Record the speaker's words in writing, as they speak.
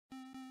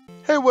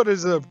Hey, what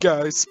is up,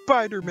 guys?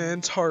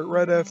 Spider-Man's heart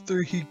right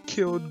after he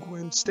killed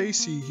Gwen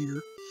Stacy here.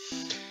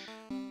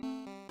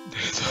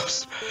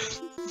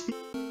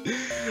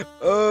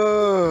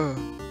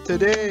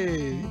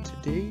 Today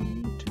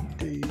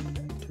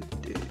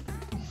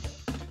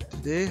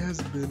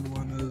has been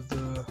one of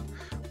the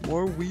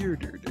more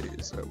weirder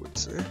days, I would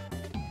say.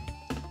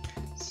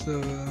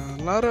 So,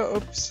 a lot of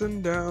ups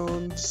and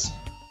downs,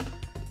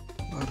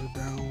 a lot of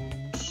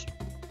downs.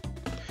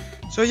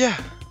 So yeah,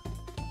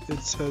 it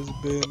has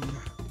been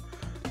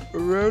a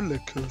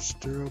roller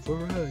coaster of a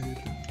ride.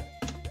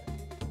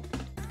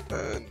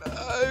 And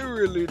I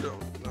really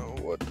don't know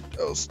what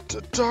else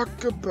to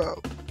talk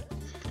about.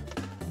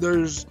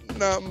 There's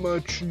not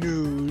much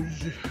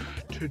news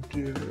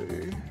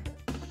today.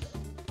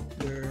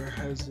 There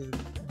hasn't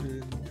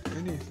been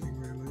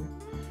anything really.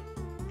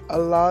 A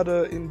lot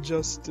of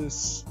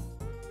Injustice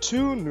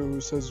 2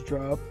 news has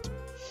dropped.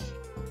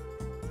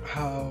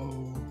 How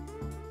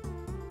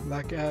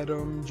Black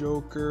Adam,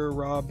 Joker,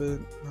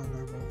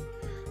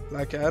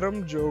 Black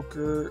Adam,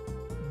 Joker,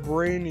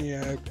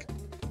 Brainiac,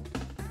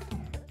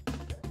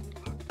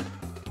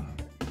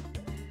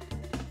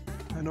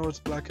 I know it's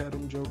Black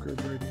Adam, Joker,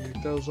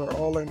 Brainiac, those are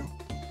all I know.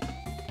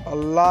 A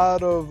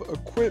lot of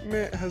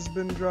equipment has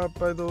been dropped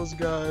by those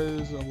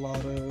guys, a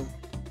lot of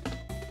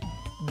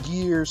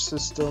gear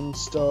system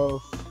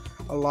stuff,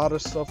 a lot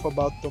of stuff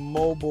about the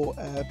mobile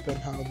app and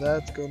how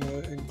that's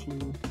gonna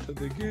include to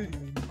the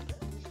game.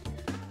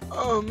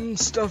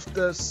 Stuff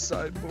that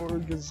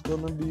Cyborg is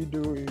gonna be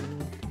doing.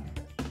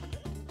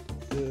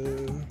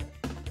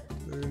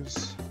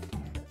 There's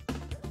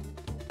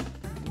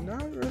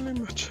not really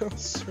much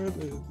else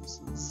really. This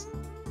is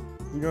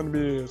gonna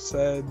be a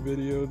sad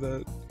video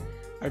that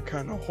I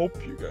kind of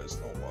hope you guys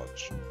don't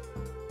watch.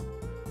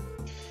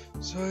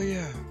 So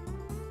yeah,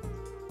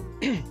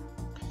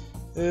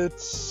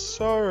 it's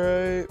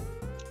alright.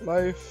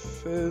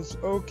 Life is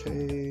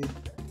okay.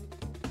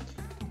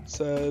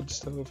 Sad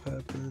stuff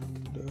happened.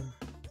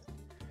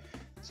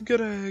 It's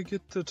good I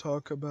get to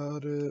talk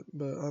about it,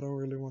 but I don't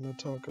really want to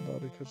talk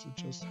about it because it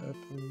just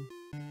happened.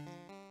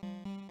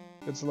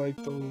 It's like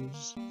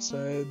those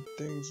sad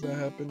things that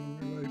happen in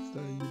your life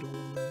that you don't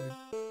want to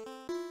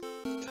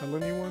like tell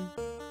anyone,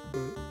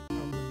 but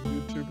I'm a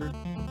YouTuber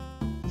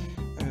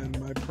and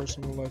my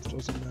personal life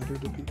doesn't matter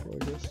to people,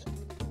 I guess.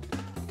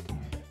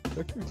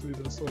 Technically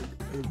that's like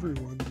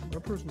everyone. My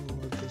personal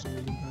life doesn't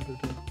really matter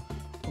to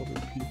other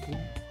people or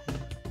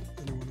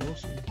anyone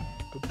else in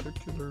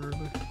particular.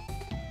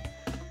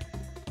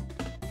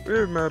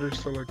 It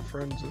matters to like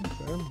friends and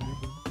family,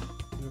 but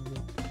yeah,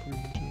 that's pretty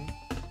much it.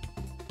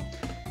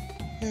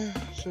 Yeah,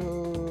 so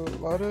a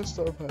lot of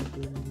stuff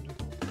happened.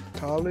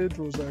 College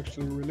was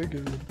actually really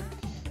good.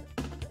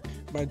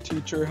 My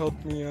teacher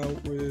helped me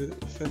out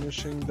with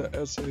finishing the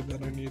essay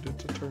that I needed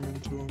to turn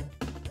into him.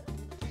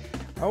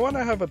 I want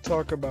to have a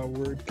talk about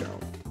word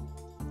count.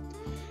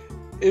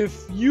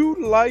 If you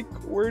like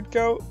word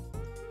count,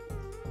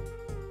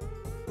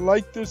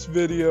 like this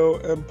video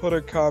and put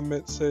a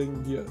comment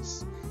saying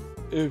yes.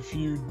 If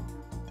you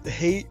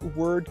hate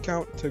word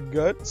count to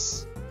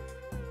guts,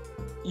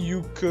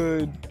 you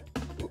could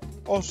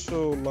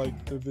also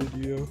like the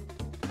video.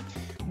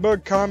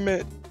 But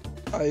comment,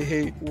 I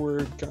hate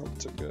word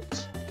count to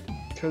guts.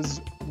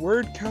 Because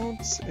word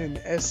counts in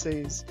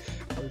essays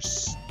are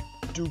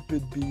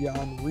stupid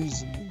beyond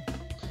reasoning.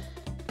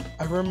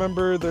 I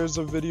remember there's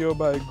a video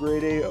by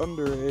Grade A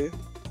Under A,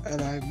 and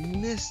I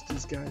missed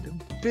this guy to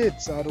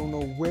bits. I don't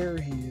know where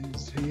he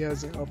is. He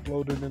hasn't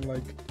uploaded in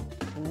like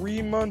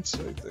 3 months,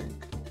 I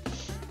think.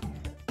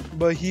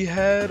 But he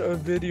had a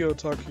video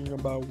talking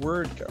about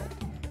word count.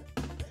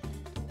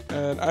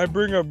 And I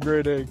bring up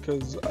Grade A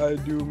because I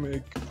do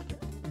make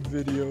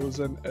videos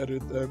and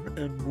edit them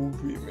in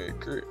Movie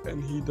Maker,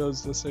 and he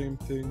does the same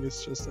thing.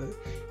 It's just that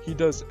he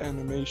does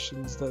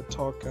animations that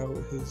talk out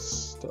his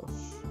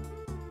stuff.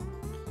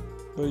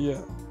 But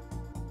yeah,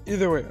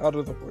 either way, out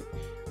of the point.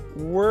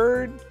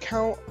 Word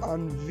count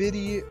on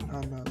video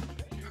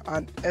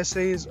on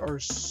essays are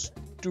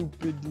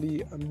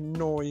stupidly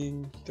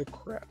annoying the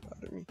crap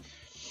out of me.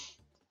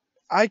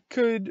 I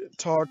could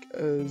talk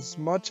as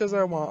much as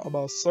I want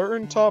about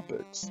certain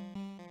topics,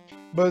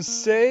 but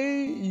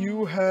say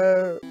you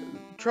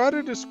try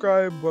to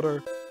describe what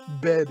a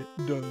bed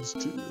does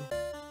to you.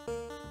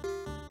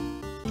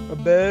 A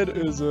bed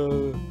is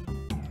a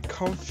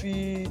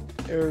comfy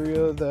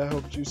area that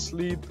helps you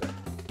sleep,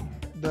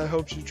 that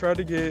helps you try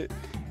to get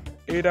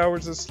 8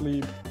 hours of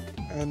sleep,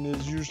 and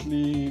is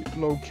usually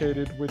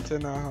located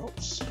within a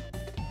house.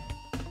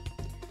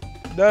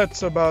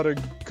 That's about a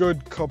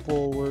good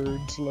couple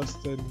words, less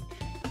than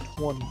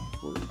 20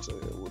 words, I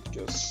would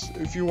guess.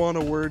 If you want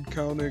a word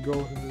count it, go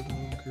ahead, I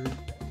don't care.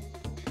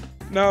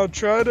 Now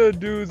try to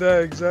do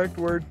that exact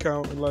word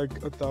count in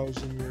like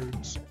 1,000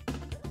 words.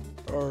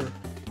 Or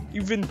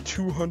even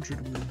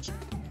 200 words.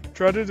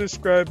 Try to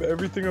describe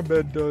everything a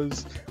bed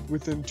does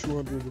within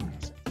 200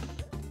 words.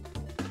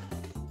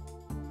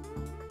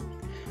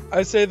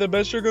 I say the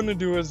best you're gonna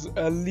do is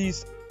at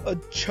least a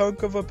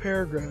chunk of a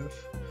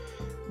paragraph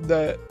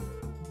that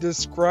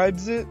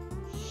describes it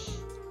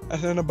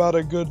and then about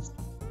a good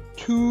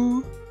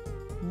 2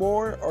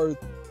 more or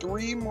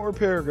 3 more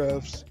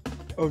paragraphs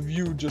of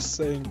you just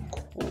saying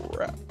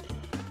crap.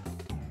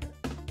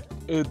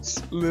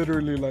 It's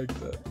literally like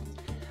that.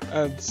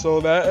 And so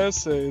that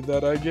essay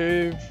that I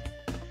gave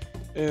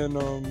in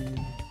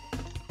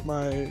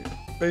my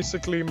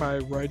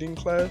writing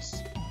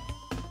class,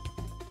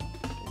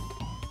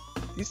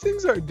 these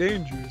things are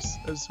dangerous,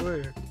 I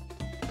swear.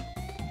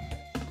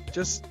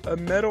 Just a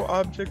metal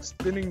object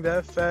spinning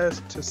that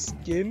fast to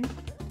skin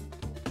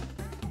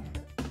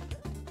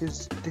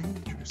is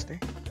dangerous,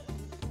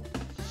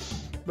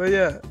 But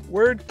yeah,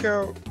 word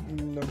count,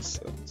 no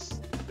sense.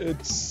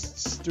 It's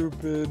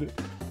stupid.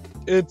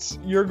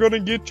 You're gonna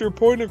get your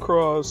point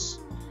across,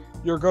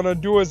 you're gonna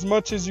do as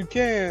much as you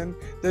can,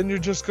 then you're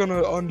just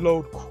gonna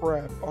unload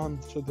crap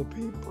onto the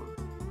paper.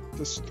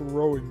 Just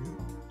throwing it.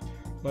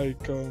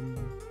 Like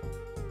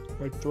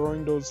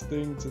throwing those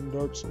things in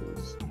Dark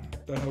Souls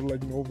that have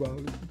like no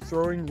value.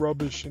 Throwing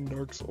rubbish in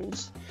Dark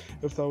Souls,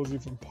 if that was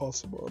even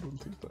possible. I don't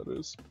think that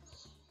is.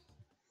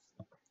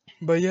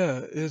 But yeah,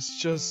 it's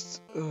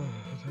just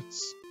that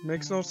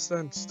makes no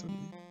sense to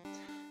me.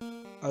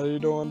 I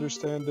don't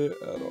understand it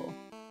at all.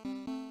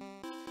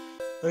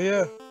 But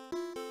yeah,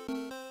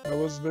 that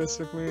was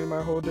basically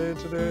my whole day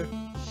today.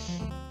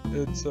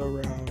 It's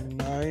around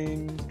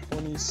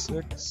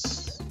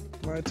 9:26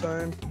 my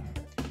time.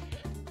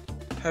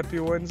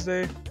 Happy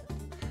Wednesday.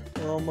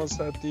 We're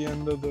almost at the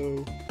end of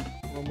the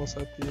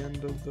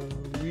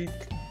week.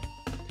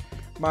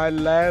 My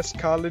last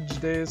college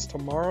day is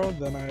tomorrow,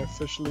 then I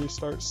officially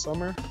start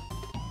summer.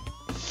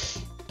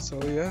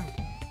 So yeah,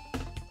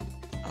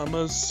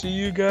 I'ma see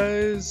you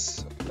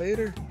guys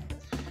later.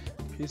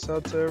 Peace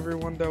out to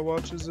everyone that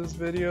watches this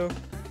video.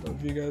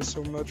 Love you guys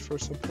so much for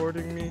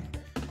supporting me.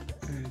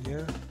 And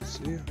yeah,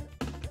 see ya.